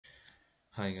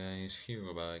Hi guys, here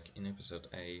we're back in episode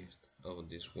 8 of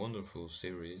this wonderful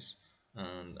series,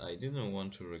 and I didn't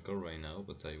want to record right now,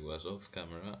 but I was off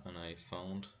camera and I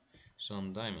found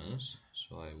some diamonds,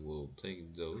 so I will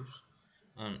take those,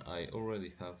 and I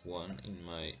already have one in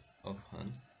my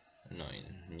offhand, no,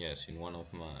 yes, in one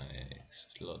of my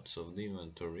slots of the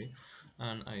inventory,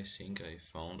 and I think I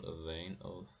found a vein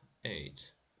of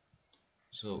 8,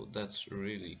 so that's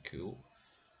really cool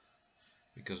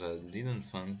because I didn't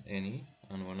find any,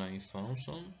 and when I found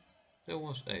some, there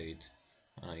was 8,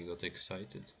 and I got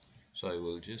excited. So I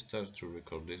will just start to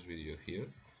record this video here,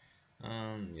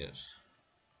 and yes,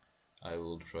 I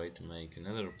will try to make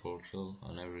another portal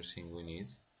and everything we need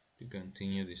to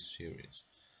continue this series.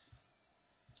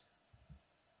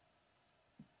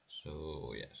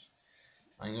 So yes,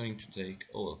 I'm going to take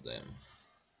all of them.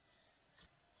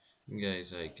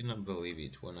 Guys, I cannot believe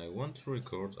it. When I want to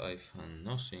record, I find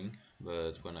nothing,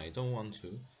 but when I don't want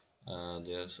to,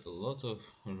 there's a lot of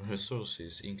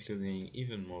resources, including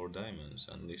even more diamonds,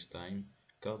 and this time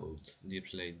cobbled deep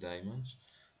slate diamonds.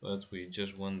 But we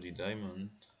just want the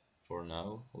diamond for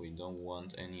now. We don't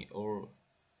want any ore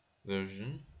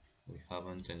version. We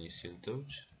haven't any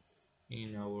siltouch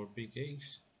in our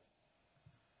pickaxe.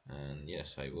 And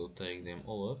yes, I will take them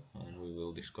all up and we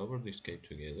will discover this cave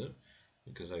together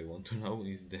because I want to know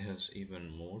if there's even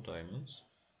more diamonds.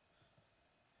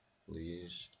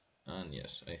 Please. And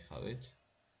yes, I have it.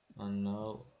 And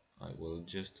now I will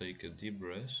just take a deep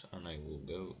breath and I will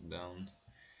go down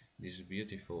this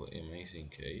beautiful, amazing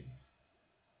cave.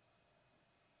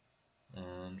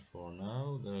 And for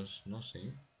now, there's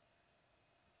nothing.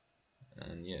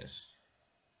 And yes,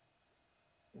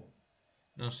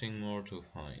 nothing more to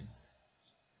find.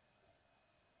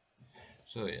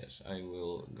 So yes, I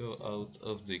will go out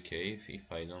of the cave if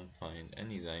I don't find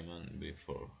any diamond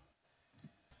before.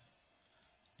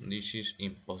 This is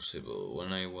impossible.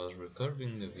 When I was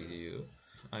recording the video,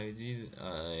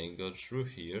 I got through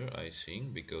here, I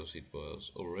think, because it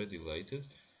was already lighted,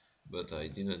 but I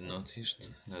didn't notice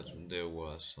that there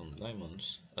was some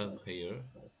diamonds up here.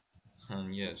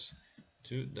 And yes,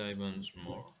 2 diamonds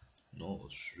more. No,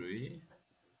 3.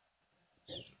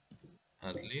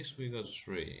 At least we got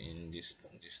 3 in this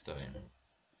time.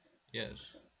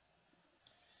 Yes.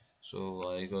 So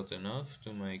I got enough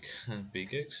to make a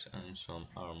pickaxe and some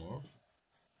armor.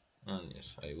 And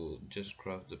yes, I will just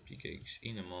craft the pickaxe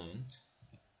in a moment,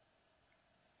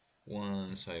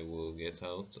 once I will get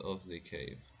out of the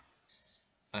cave.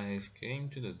 I've came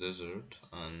to the desert,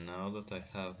 and now that I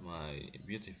have my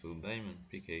beautiful diamond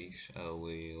pickaxe, I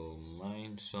will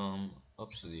mine some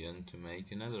obsidian to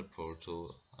make another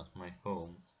portal at my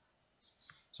home.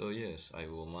 So yes, I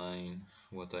will mine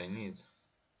what I need.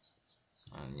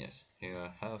 And yes, here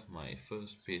I have my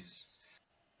first piece.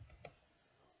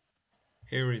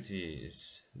 Here it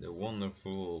is, the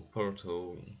wonderful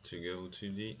portal to go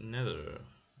to the Nether.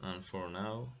 And for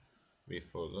now,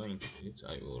 before going to it,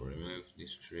 I will remove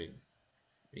this tree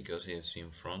because it's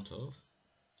in front of.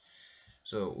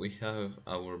 So we have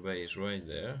our base right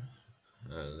there.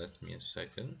 Let me a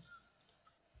second.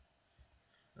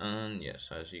 And yes,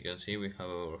 as you can see, we have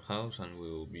our house and we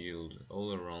will build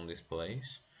all around this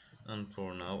place. And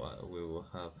for now, we will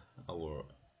have our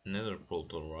Nether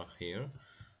portal right here.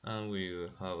 And we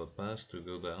will have a path to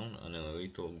go down and a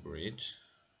little bridge.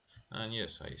 And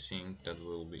yes, I think that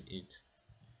will be it.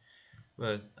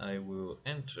 But I will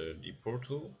enter the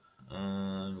portal,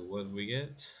 and what we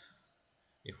get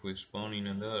if we spawn in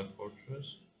another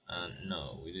fortress, and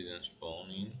no, we didn't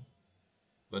spawn in,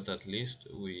 but at least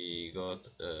we got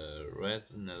a red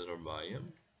nether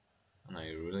biome, and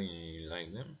I really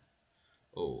like them.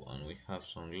 Oh, and we have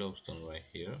some glowstone right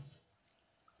here.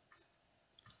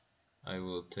 I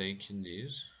will take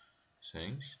these,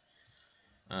 thanks.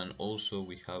 And also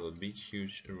we have a big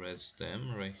huge red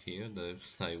stem right here that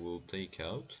I will take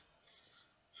out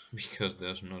because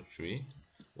there's no tree.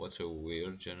 What a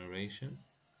weird generation.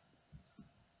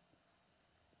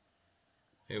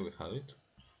 Here we have it.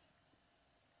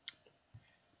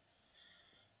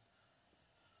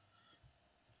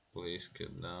 Please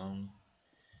get down.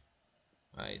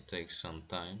 It takes some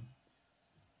time.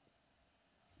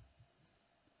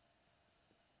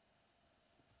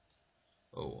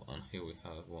 Oh, and here we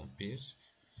have one piece.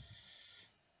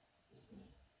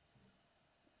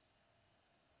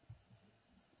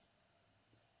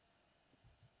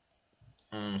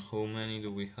 And how many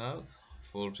do we have?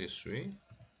 43.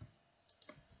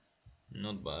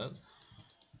 Not bad.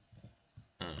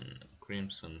 And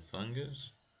crimson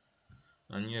fungus.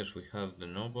 And yes, we have the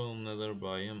noble nether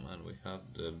biome and we have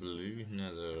the blue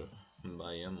nether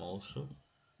biome also.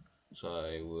 So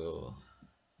I will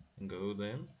go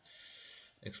them.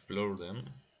 explore them.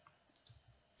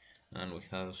 And we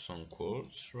have some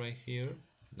quartz right here.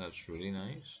 That's really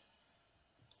nice,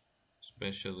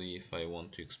 especially if I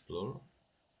want to explore.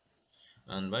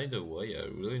 And by the way, I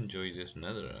really enjoy this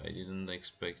nether. I didn't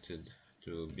expect it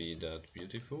to be that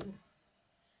beautiful.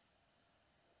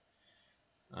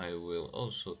 I will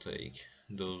also take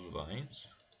those vines,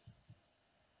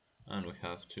 and we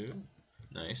have two.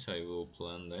 Nice, I will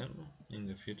plant them in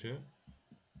the future.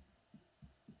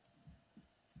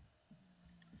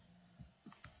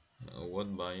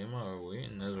 What biome are we?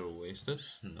 Nether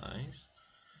wastes. Nice.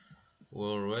 We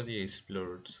already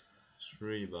explored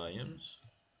 3 biomes.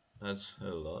 That's a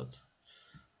lot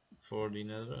for the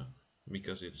nether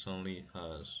because it only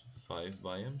has 5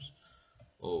 biomes.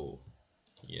 Oh,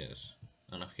 yes.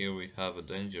 And here we have a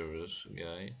dangerous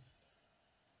guy.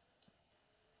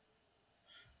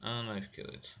 And I've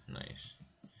killed it. Nice.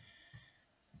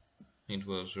 It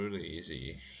was really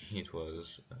easy. It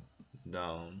was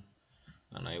down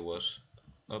and I was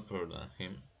upper than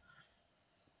him.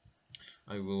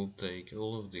 I will take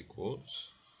all of the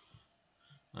quotes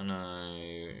and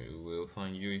I will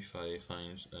find you if I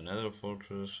find another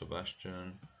fortress, a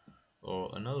bastion, or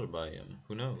another biome.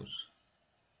 Who knows?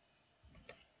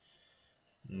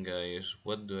 Guys,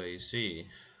 what do I see?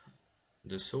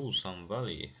 The Soul Sand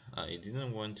Valley. I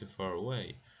didn't went too far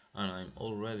away, and I'm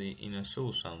already in a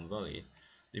Soul Sand Valley.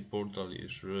 The portal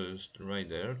is just right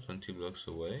there, 20 blocks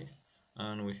away,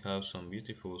 and we have some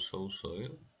beautiful soul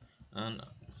soil and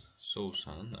soul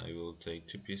sand. I will take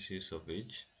 2 pieces of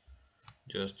each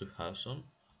just to have some,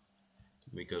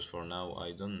 because for now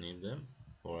I don't need them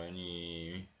for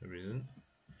any reason.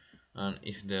 And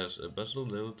if there's a puzzle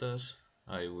deltas,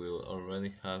 I will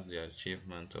already have the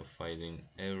achievement of finding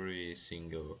every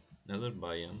single nether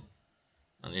biome,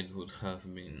 and it would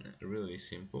have been really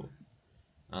simple.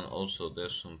 And also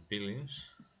there's some peelings,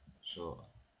 so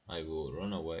I will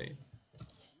run away.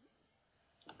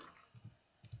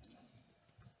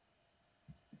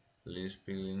 Please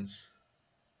peelings,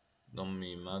 don't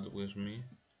be mad with me.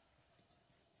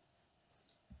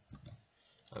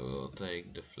 I will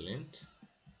take the flint.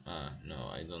 No,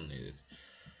 I don't need it.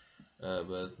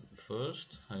 But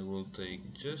first I will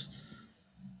take just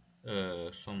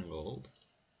some gold.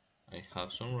 I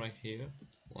have some right here.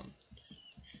 One.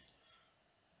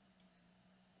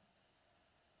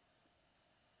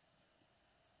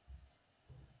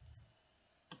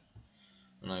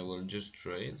 And I will just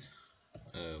trade.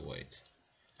 Wait,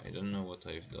 I don't know what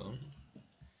I've done.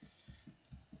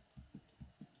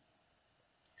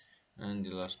 And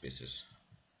the last pieces.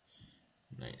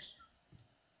 Nice.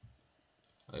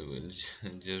 I will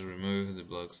just remove the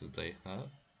blocks that I have.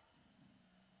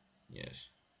 Yes.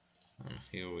 And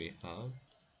here we have.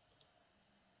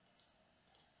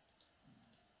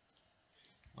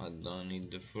 I don't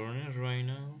need the furnace right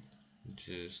now.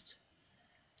 Just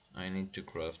I need to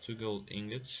craft 2 gold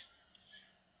ingots.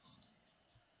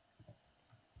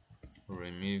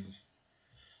 Remove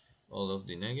all of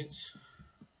the nuggets.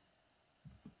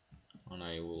 And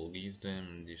I will give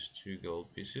them these 2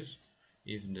 gold pieces.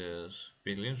 If there's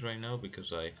piglins right now,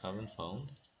 because I haven't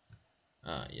found.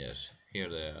 Ah, yes, here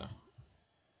they are.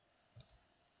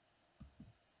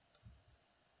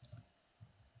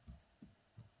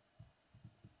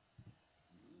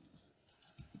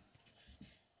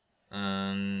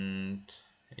 And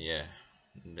yeah,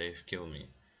 they've killed me.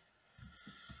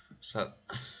 So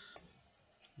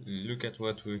look at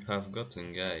what we have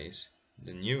gotten, guys.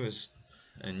 The newest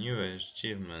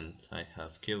achievement. I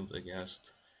have killed a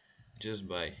ghast just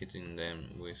by hitting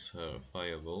them with her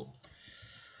fireball.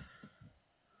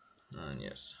 And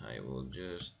yes, I will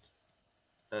just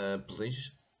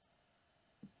please.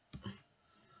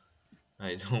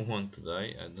 I don't want to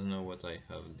die. I don't know what I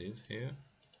have did here.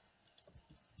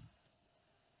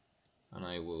 And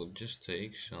I will just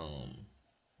take some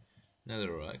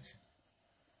netherrack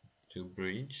to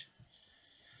bridge.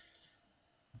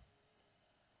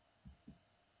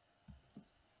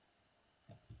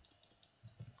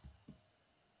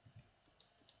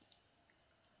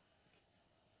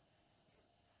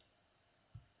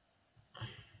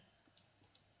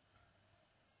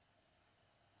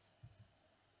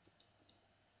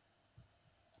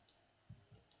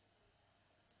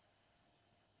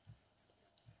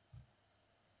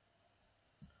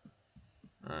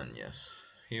 And yes,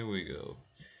 here we go.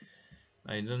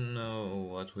 I don't know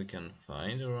what we can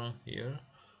find around here,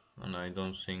 and I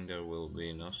don't think there will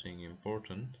be nothing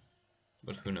important,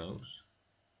 but who knows.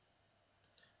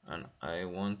 And I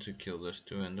want to kill those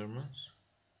 2 endermans.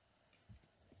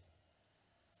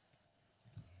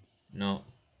 No,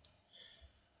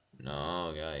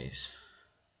 no guys,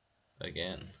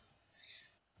 again.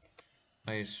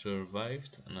 I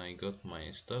survived and I got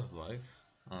my stuff back,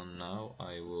 and now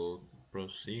I will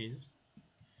proceed.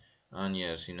 And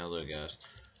yes, another ghast.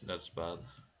 That's bad.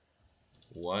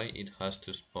 Why it has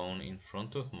to spawn in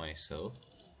front of myself?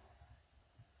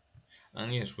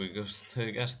 And yes, we got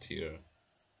the ghast here.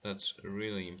 That's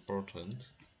really important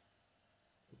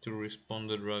to respawn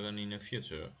the dragon in the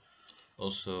future.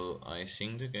 Also, I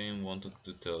think the game wanted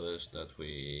to tell us that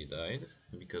we died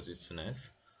because it's an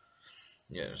F.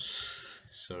 Yes,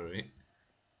 sorry,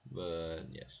 but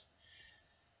yes.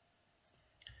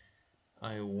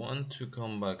 I want to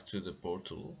come back to the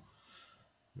portal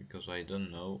because I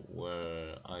don't know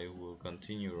where I will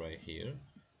continue right here,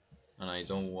 and I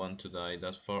don't want to die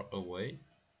that far away.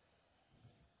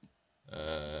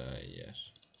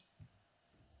 Yes.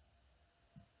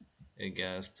 A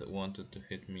ghast wanted to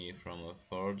hit me from a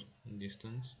far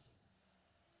distance.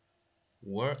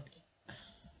 Where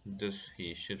does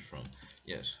he shoot from?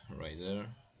 Yes, right there.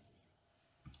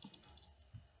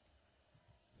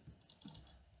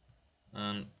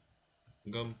 And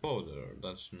gunpowder,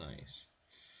 that's nice.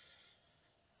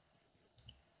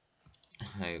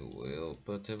 I will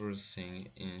put everything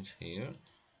in here.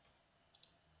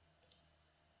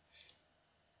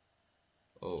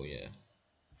 Oh yeah.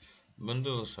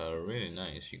 Bundles are really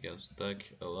nice. You can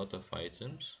stack a lot of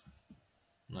items.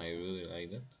 And I really like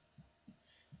that.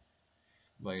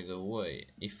 By the way,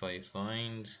 if I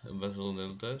find vessel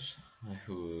deltas,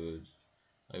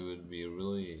 I would be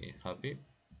really happy.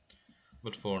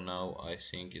 But for now, I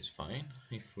think it's fine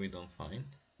if we don't find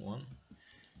one.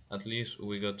 At least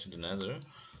we got to the Nether.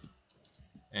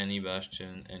 Any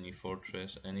bastion, any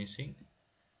fortress, anything.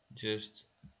 Just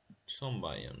some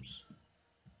biomes.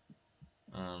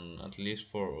 And at least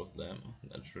 4 of them.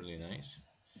 That's really nice.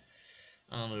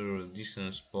 Another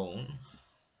decent spawn.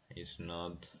 It's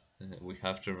not. We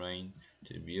have terrain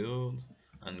to build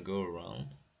and go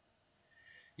around.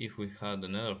 If we had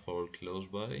another fort close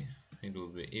by, it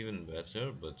would be even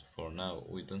better, but for now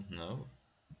we don't know.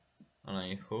 And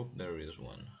I hope there is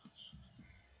one.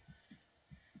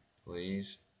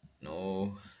 Please,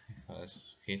 no, it has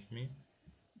hit me.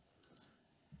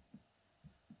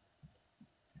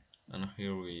 And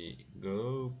here we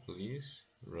go, please,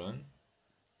 run.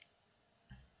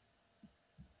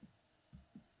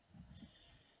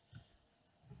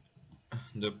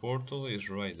 The portal is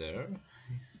right there.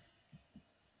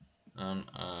 And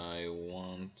I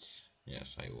want,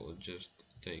 yes, I will just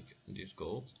take this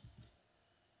gold.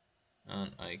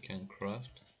 And I can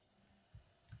craft.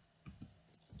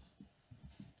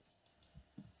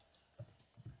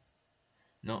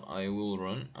 No, I will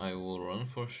run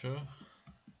for sure.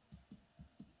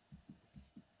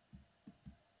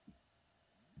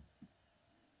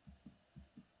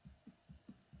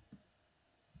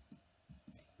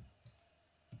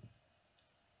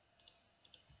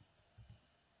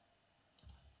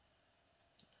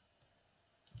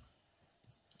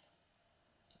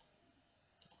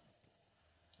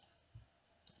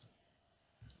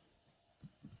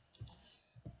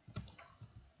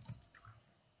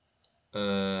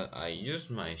 I used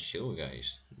my shield,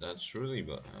 guys. That's really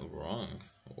wrong.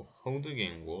 How the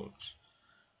game works.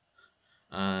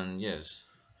 And yes,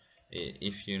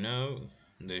 if you know,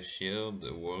 the shield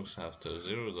works after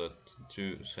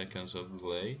 0.2 seconds of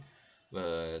delay,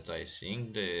 but I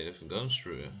think they've gone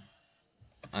through.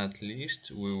 At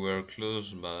least we were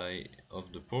close by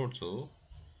of the portal.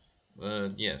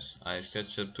 But yes, I've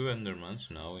catch up two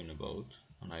Endermans now in a boat,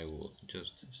 and I will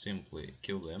just simply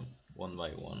kill them one by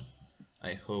one.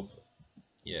 I hope,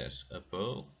 yes, a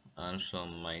pearl and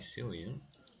some mycelium.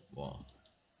 Well,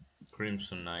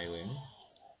 crimson nylium.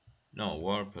 No,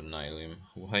 warped nylium.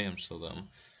 Why I'm so dumb.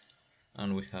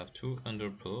 And we have two ender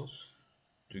pearls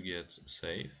to get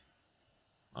safe,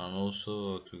 and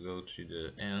also to go to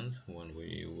the end when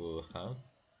we will have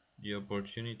the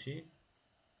opportunity.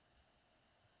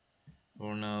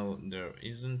 For now, there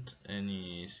isn't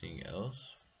anything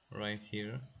else right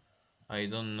here. I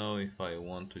don't know if I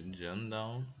want to jump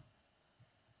down,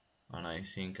 and I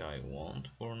think I won't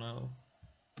for now.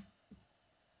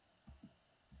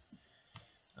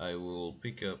 I will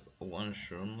pick up one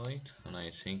shroomlight, and I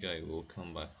think I will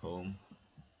come back home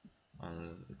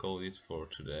and call it for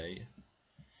today.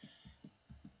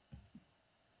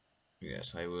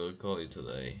 Yes, I will call it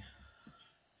today.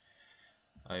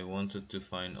 I wanted to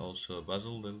find also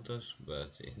basil deltas,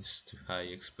 but it's too high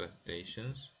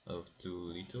expectations of too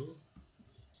little.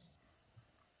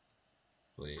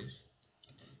 Please.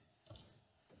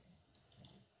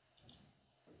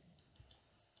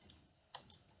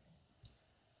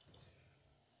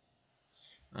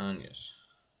 And yes,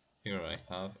 here I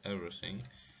have everything.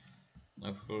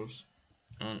 Of course,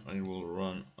 and I will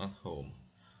run at home.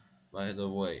 By the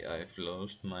way, I've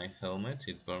lost my helmet.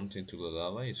 It burned into the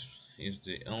lava. It's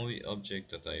the only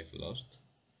object that I've lost.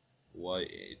 Why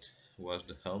it was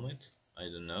the helmet? I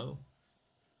don't know.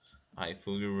 I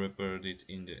fully repaired it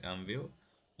in the anvil,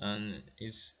 and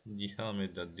it's the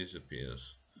helmet that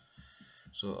disappears.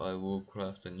 So I will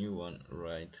craft a new one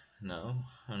right now,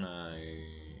 and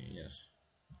yes,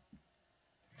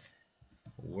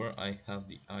 where I have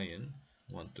the iron,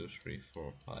 1, 2, 3, 4,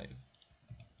 5.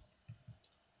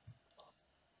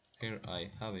 Here I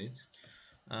have it.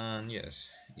 And yes,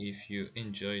 if you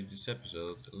enjoyed this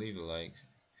episode, leave a like,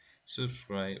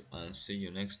 subscribe, and see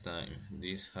you next time.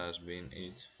 This has been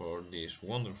it for this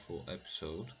wonderful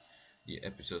episode, the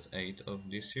episode 8 of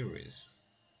this series.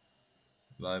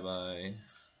 Bye bye.